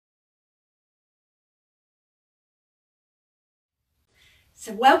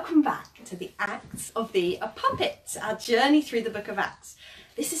So welcome back to the Acts of the Puppets, our journey through the book of Acts.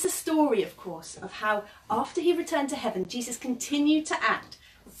 This is a story, of course, of how after he returned to heaven, Jesus continued to act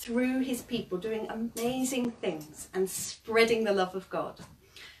through his people, doing amazing things and spreading the love of God.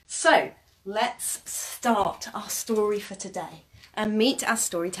 So let's start our story for today and meet our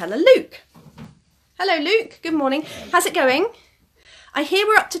storyteller, Luke. Hello, Luke. Good morning. How's it going? I hear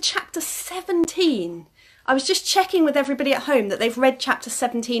we're up to chapter 17. I was just checking with everybody at home that they've read chapter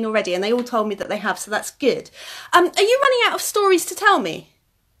 17 already, and they all told me that they have, so that's good. Are you running out of stories to tell me?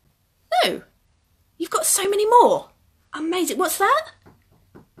 No. You've got so many more. Amazing. What's that?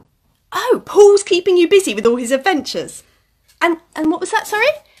 Oh, Paul's keeping you busy with all his adventures. And what was that, sorry?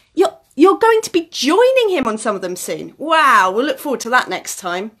 You're going to be joining him on some of them soon. Wow, we'll look forward to that next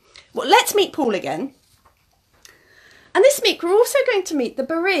time. Well, let's meet Paul again. And this week we're also going to meet the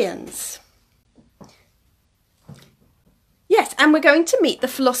Bereans. Yes, and we're going to meet the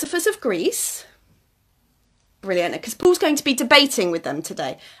philosophers of Greece. Brilliant, because Paul's going to be debating with them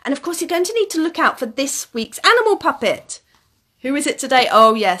today. And of course, you're going to need to look out for this week's animal puppet. Who is it today?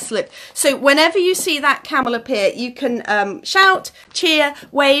 Oh, yes, look. So whenever you see that camel appear, you can shout, cheer,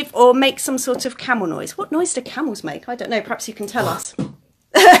 wave, or make some sort of camel noise. What noise do camels make? I don't know. Perhaps you can tell us.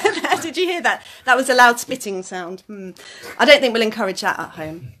 Did you hear that? That was a loud spitting sound. I don't think we'll encourage that at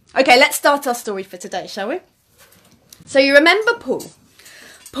home. Okay, let's start our story for today, shall we? So you remember Paul.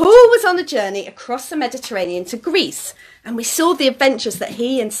 Paul was on a journey across the Mediterranean to Greece, and we saw the adventures that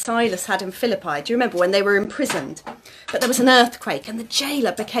he and Silas had in Philippi. Do you remember when they were imprisoned? But there was an earthquake and the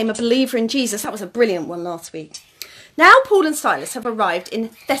jailer became a believer in Jesus. That was a brilliant one last week. Now Paul and Silas have arrived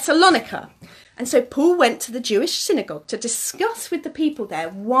in Thessalonica, and so Paul went to the Jewish synagogue to discuss with the people there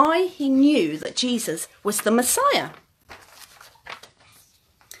why he knew that Jesus was the Messiah.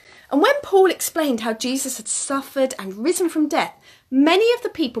 And when Paul explained how Jesus had suffered and risen from death, many of the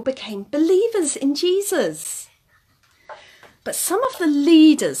people became believers in Jesus. But some of the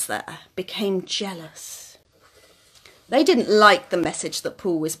leaders there became jealous. They didn't like the message that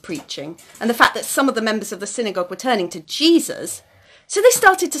Paul was preaching and the fact that some of the members of the synagogue were turning to Jesus. So they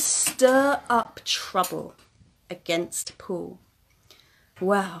started to stir up trouble against Paul.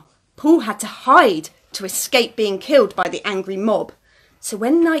 Well, Paul had to hide to escape being killed by the angry mob. So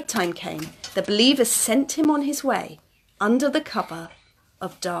when nighttime came, the believers sent him on his way under the cover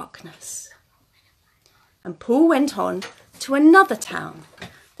of darkness. And Paul went on to another town.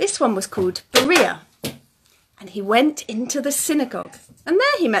 This one was called Berea. And he went into the synagogue. And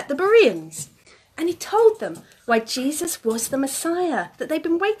there he met the Bereans. And he told them why Jesus was the Messiah that they'd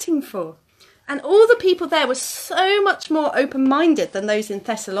been waiting for. And all the people there were so much more open-minded than those in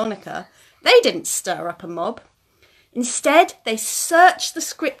Thessalonica. They didn't stir up a mob. Instead, they searched the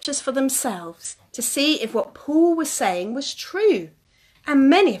scriptures for themselves to see if what Paul was saying was true. And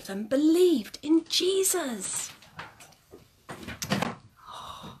many of them believed in Jesus.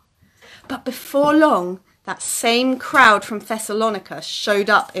 But before long, that same crowd from Thessalonica showed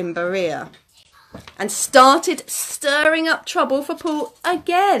up in Berea and started stirring up trouble for Paul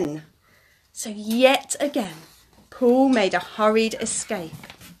again. So yet again, Paul made a hurried escape.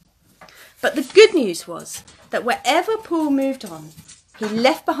 But the good news was that wherever Paul moved on, he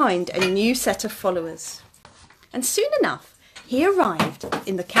left behind a new set of followers. And soon enough, he arrived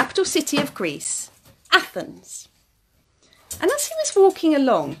in the capital city of Greece, Athens. And as he was walking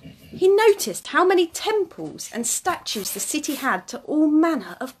along, he noticed how many temples and statues the city had to all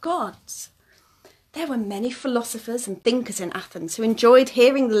manner of gods. There were many philosophers and thinkers in Athens who enjoyed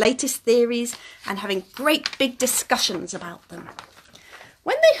hearing the latest theories and having great big discussions about them.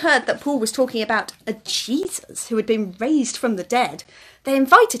 When they heard that Paul was talking about a Jesus who had been raised from the dead, they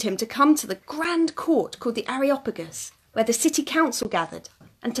invited him to come to the grand court called the Areopagus, where the city council gathered,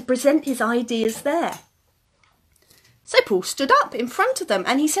 and to present his ideas there. So Paul stood up in front of them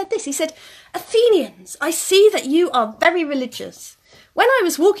and he said this. He said, "Athenians, I see that you are very religious. When I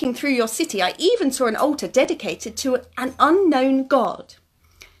was walking through your city, I even saw an altar dedicated to an unknown God.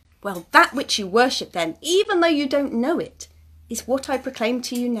 Well, that which you worship then, even though you don't know it, is what I proclaim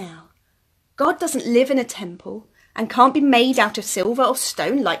to you now. God doesn't live in a temple and can't be made out of silver or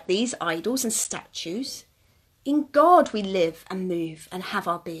stone like these idols and statues. In God we live and move and have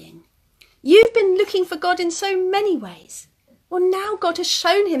our being. You've been looking for God in so many ways. Well, now God has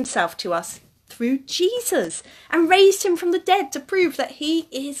shown himself to us through Jesus and raised him from the dead to prove that he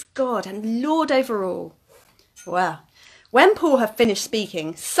is God and Lord over all." Well, when Paul had finished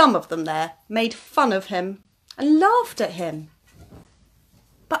speaking, some of them there made fun of him and laughed at him.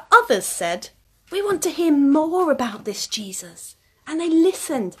 But others said, "We want to hear more about this Jesus." And they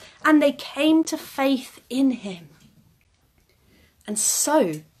listened and they came to faith in him. And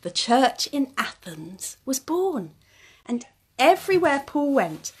so the church in Athens was born. And everywhere Paul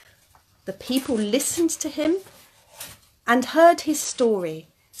went, the people listened to him and heard his story.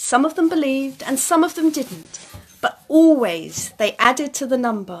 Some of them believed and some of them didn't. But always they added to the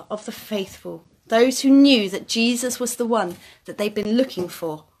number of the faithful, those who knew that Jesus was the one that they'd been looking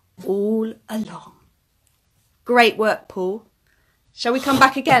for all along. Great work, Paul. Shall we come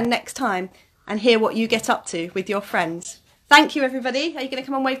back again next time and hear what you get up to with your friends? Thank you, everybody. Are you going to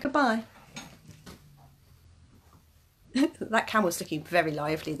come and wave goodbye? That camel's looking very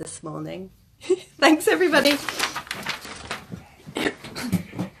lively this morning. Thanks, everybody.